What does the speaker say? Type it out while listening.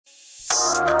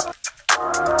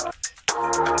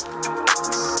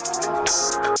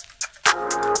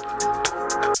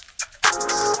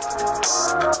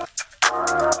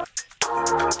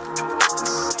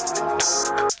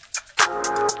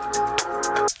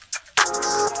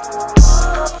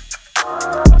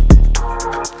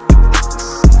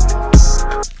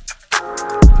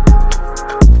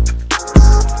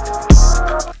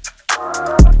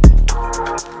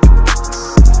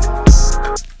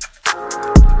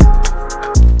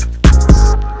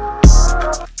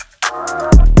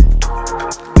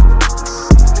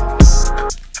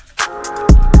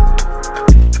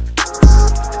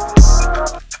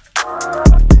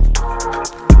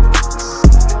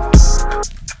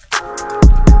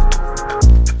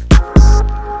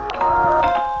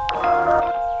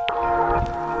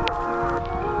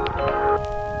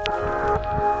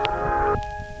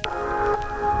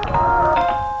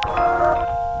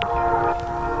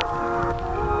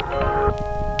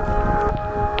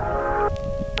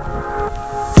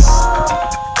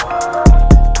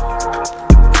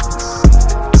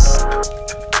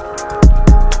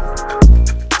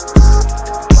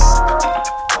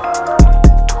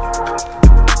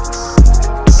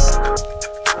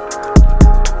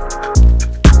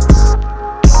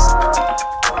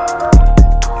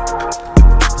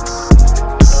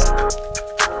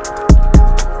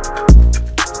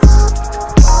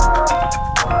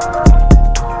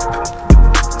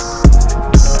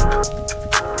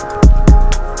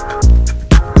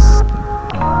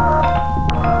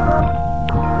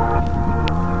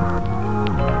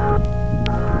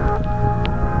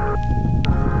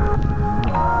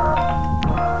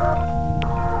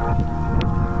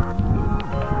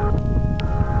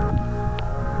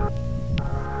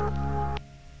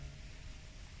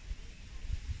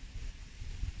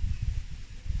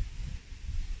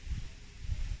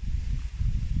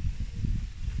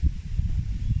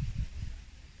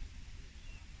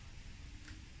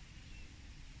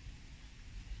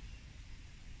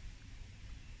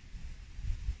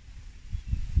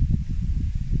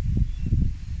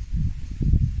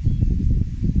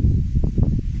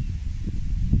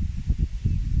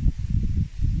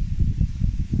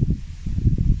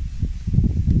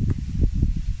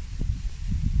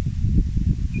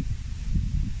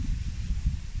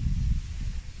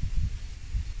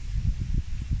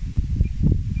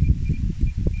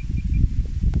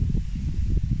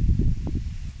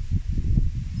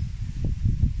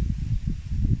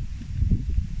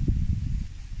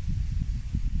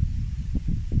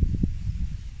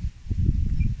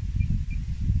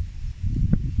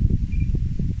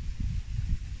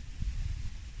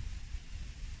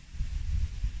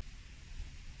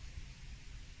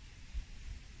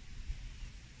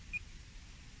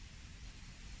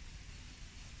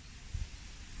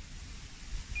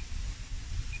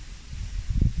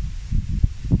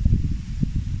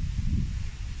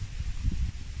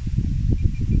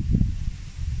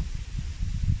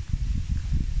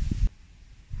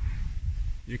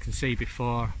You can see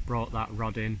before I brought that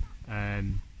rod in,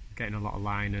 getting a lot of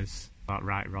liners. That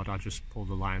right rod, I just pull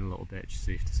the line a little bit to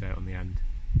see if to set it on the end.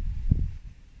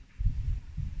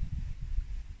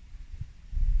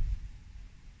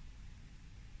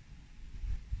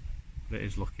 But it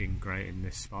is looking great in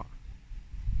this spot.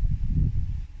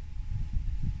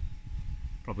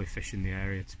 Probably fish in the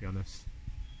area, to be honest.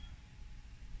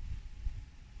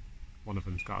 One of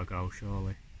them's got to go,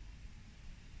 surely.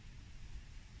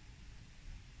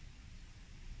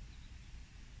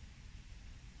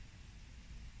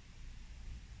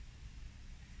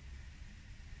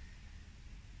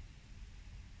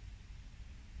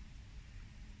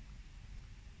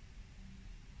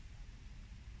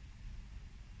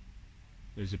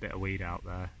 There's a bit of weed out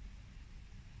there.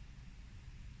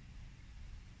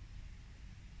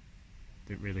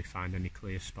 Didn't really find any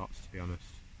clear spots, to be honest.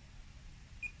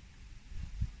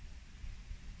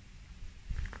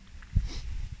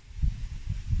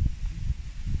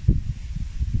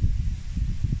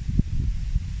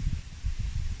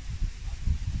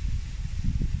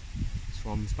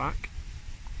 Swan's back.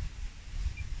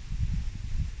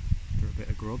 For a bit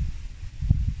of grub.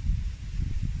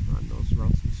 Mind those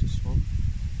rods, Mr. Swan.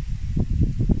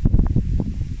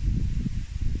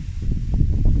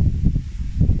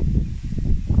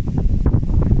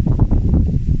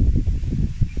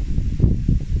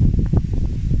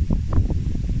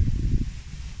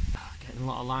 Getting a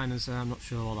lot of liners there, I'm not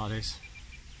sure what that is.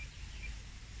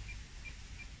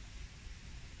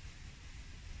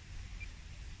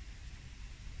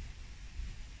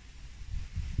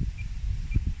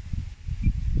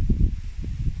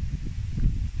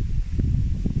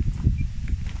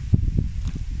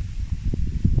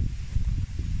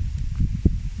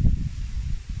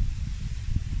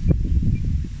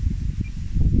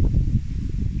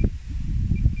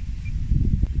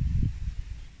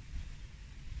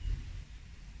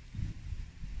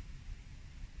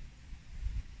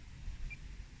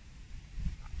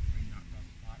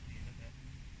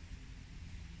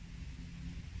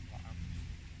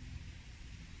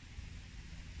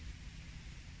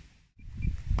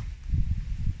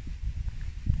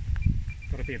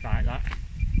 That'll be a bite, that.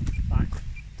 Bite.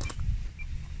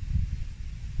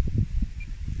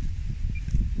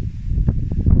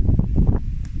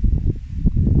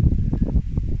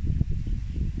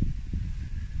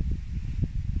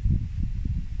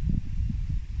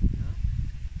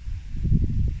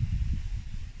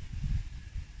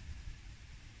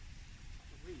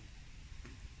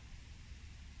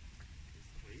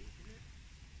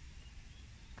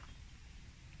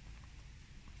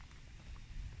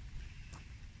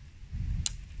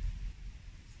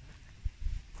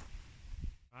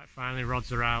 Right, finally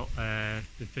rods are out.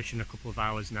 Been fishing a couple of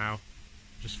hours now.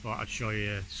 Just thought I'd show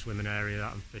you a swimming area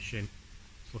that I'm fishing.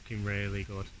 It's looking really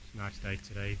good. It's a nice day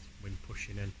today, wind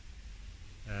pushing in.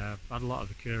 I've had a lot of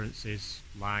occurrences,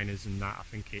 liners and that. I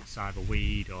think it's either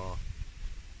weed or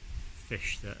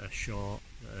fish that are short,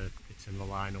 that are hitting the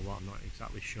line or what, I'm not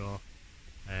exactly sure.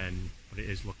 But it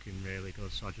is looking really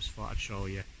good, so I just thought I'd show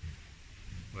you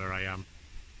where I am.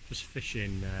 Just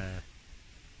fishing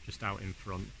just out in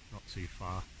front, not too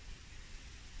far.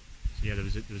 So yeah, there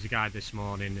was a guy this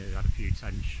morning who had a few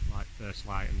tench, like first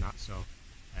light and that, so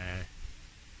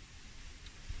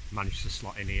managed to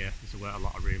slot in here. There's a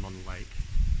lot of room on the lake.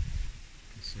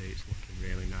 You can see it's looking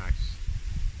really nice.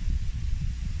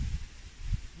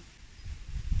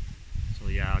 So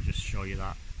yeah, I'll just show you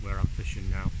that where I'm fishing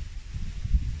now.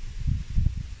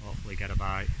 Hopefully get a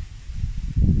bite.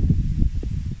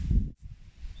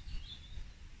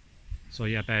 So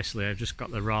yeah, basically I've just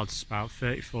got the rods about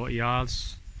 30-40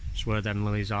 yards, just where them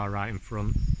lilies are right in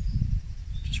front.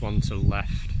 Just one to the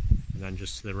left and then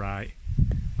just to the right.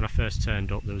 When I first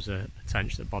turned up there was a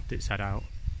tench that bobbed its head out.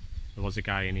 There was a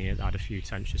guy in here that had a few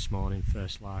tench this morning,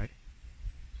 first light.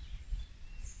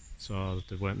 So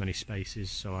there weren't many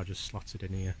spaces, so I just slotted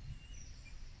in here.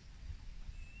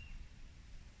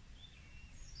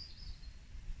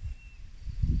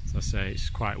 As I say, it's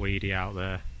quite weedy out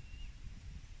there.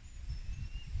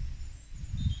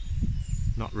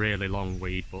 Not really long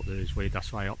weed, but there is weed,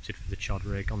 that's why I opted for the chod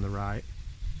rig on the right.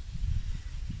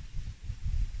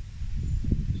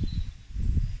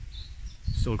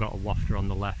 Still got a wafter on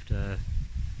the left,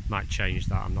 might change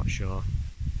that, I'm not sure.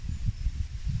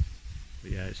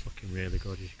 But yeah, it's looking really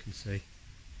good, as you can see.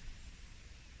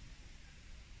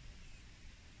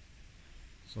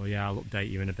 So yeah, I'll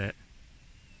update you in a bit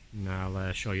and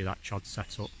I'll show you that chod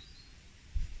setup.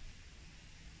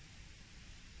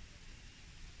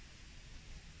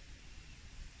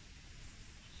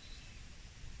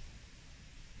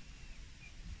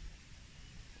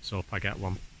 So hope I get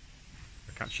one.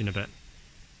 I'll catch you in a bit.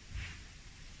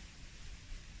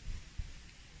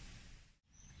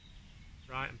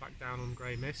 Right, I'm back down on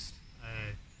Grey Mist.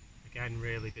 Again,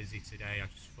 really busy today.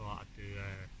 I just thought I'd do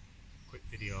a quick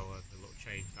video of the little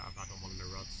change that I've had on one of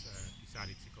my rods.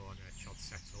 Decided to go on a chod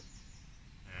setup.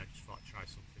 I just thought I'd try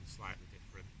something slightly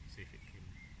different, see if it can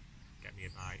get me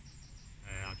a bite.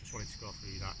 I just wanted to go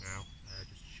through that now,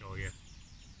 just to show you.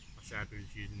 I said I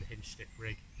was using the hinge stiff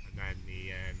rig and then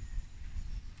the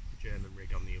German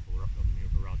rig on the other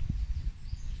rod.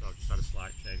 So I've just had a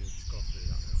slight change, just go through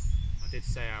that now. I did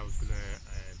say I was going to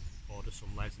order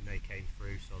some leads and they came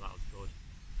through, so that was good.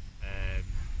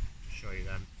 Just show you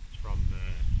them. It's from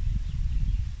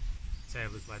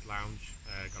Taylor's Lead Lounge.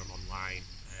 Got them online,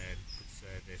 good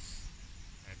service,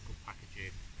 good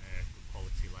packaging, good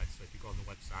quality lead. So if you go on the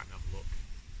website and have a look,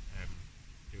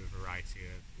 do a variety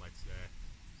of leads there.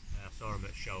 I saw them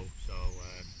at a show, so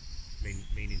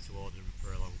meaning to order them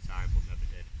for a long time but never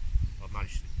did. But I've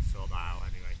managed to sort that out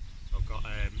anyway. So I've got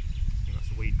that's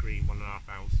a weed green 1.5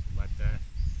 ounce lead there,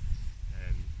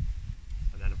 and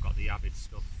then I've got the Avid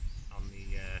stuff on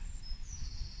the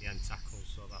end tackle.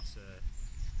 So that's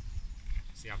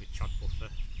the Avid chod buffer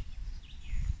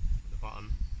at the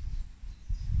bottom,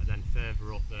 and then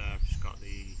further up there I've just got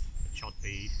the chod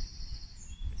bead,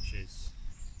 which is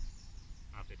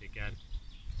Avid again.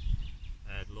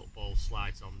 The little ball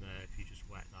slides on there if you just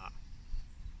wet that.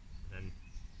 And then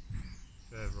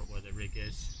further up where the rig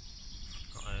is,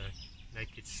 got a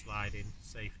naked sliding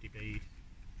safety bead.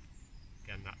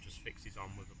 Again, that just fixes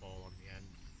on with a ball on the end.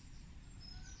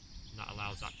 And that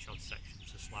allows that chod section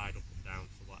to slide up and down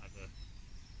to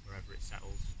wherever it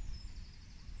settles.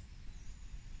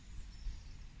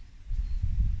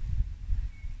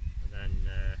 And then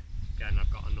again,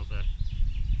 I've got another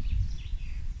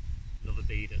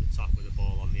bead at the top with a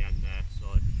ball on the end there, so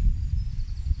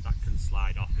that can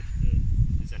slide off if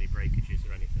there's any breakages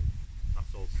or anything.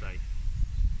 That's all safe.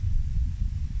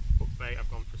 Hook bait, I've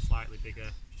gone for slightly bigger,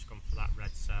 just gone for that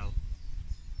red cell.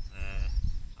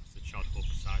 That's the chod hook,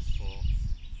 size 4.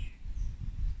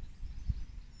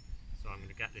 So I'm going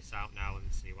to get this out now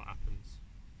and see what happens.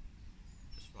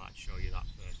 Just thought I'd show you that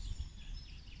first.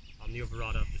 On the other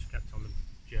rod I've just kept on the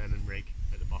German rig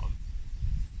at the bottom,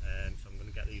 so I'm going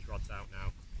to get these rods out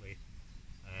now quickly,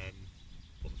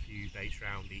 put a few baits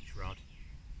round each rod,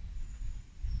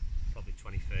 probably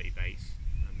 20-30 baits,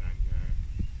 and then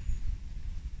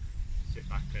sit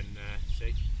back and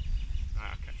see.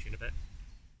 Right, I'll catch you in a bit.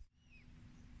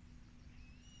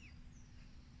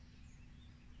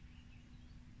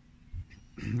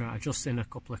 Right, I've just seen a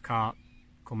couple of carp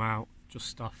come out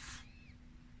just off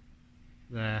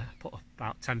there. Put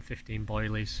about 10-15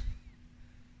 boilies,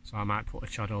 so I might put a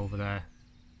chod over there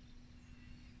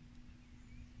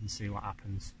and see what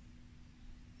happens.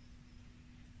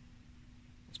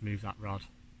 Let's move that rod.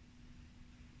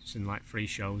 It's in like 3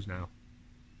 shows now.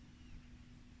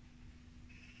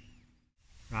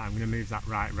 Right, I'm going to move that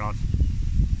right rod.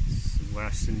 This is where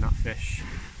I've seen that fish.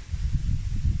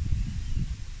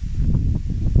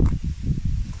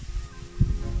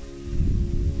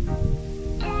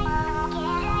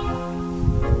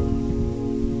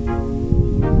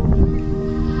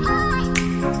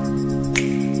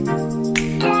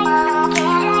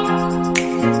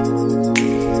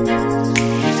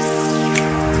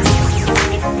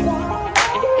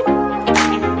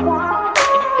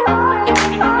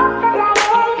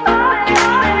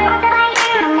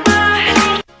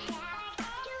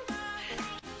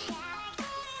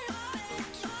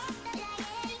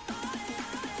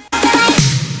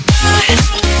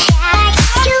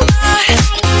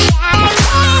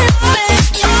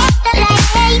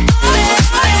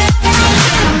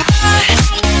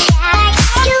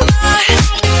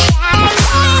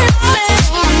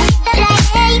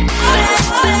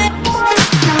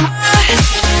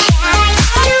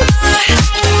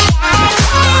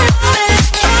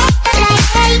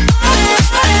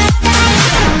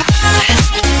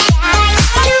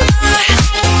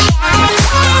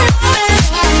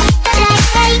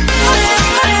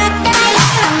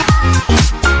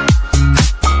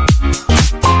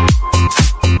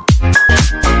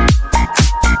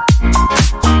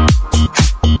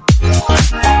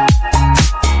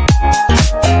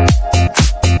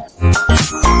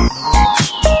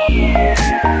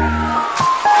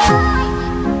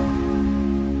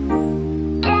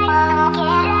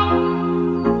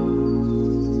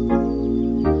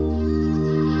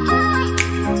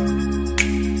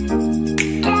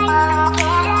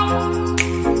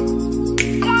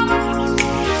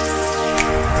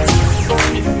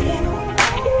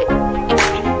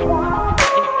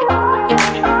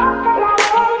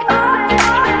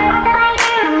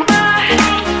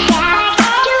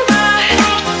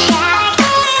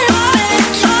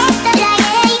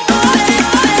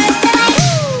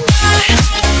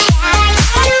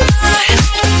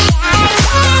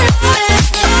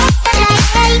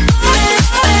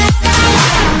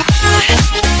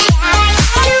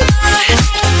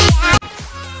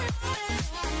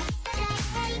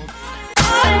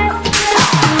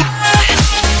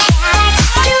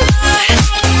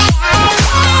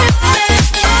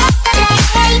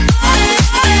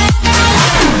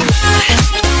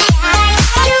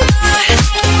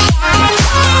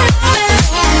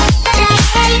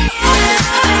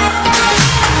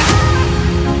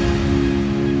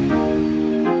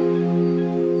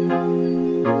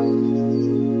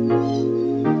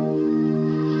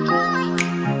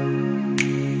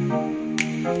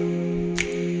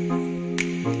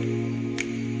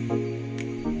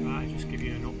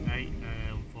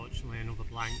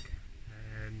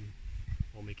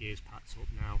 All my gear's packed up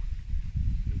now.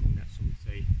 I'm going to go and get some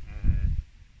tea.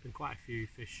 Been quite a few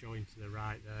fish showing to the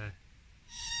right there.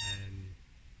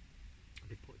 I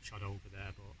did put a chod over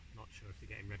there, but I'm not sure if they're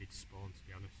getting ready to spawn, to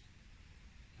be honest.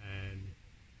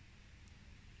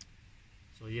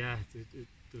 So yeah,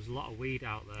 there's a lot of weed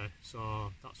out there,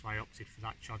 so that's why I opted for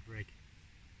that chod rig.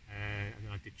 And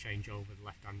then I did change over the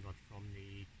left hand rod from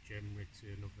the German rig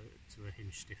to a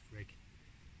hinge stiff rig.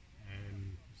 I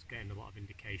was getting a lot of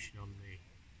indication on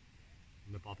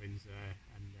the bobbins there,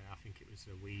 and I think it was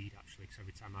a weed actually, because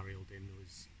every time I reeled in there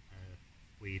was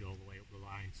weed all the way up the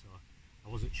line, so I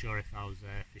wasn't sure if I was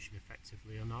fishing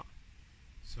effectively or not.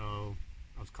 So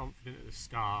I was confident at the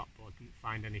start, but I didn't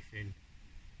find anything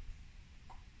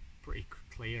pretty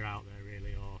clear out there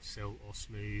really, or silt or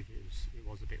smooth. It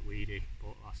was a bit weedy,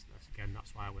 but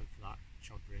that's why I went for that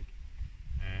chod rig,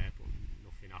 but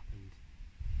nothing happened.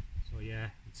 So yeah,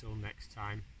 until next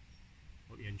time,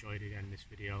 hope you enjoyed again this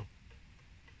video,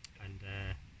 and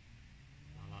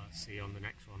I'll see you on the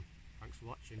next one. Thanks for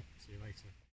watching, see you later.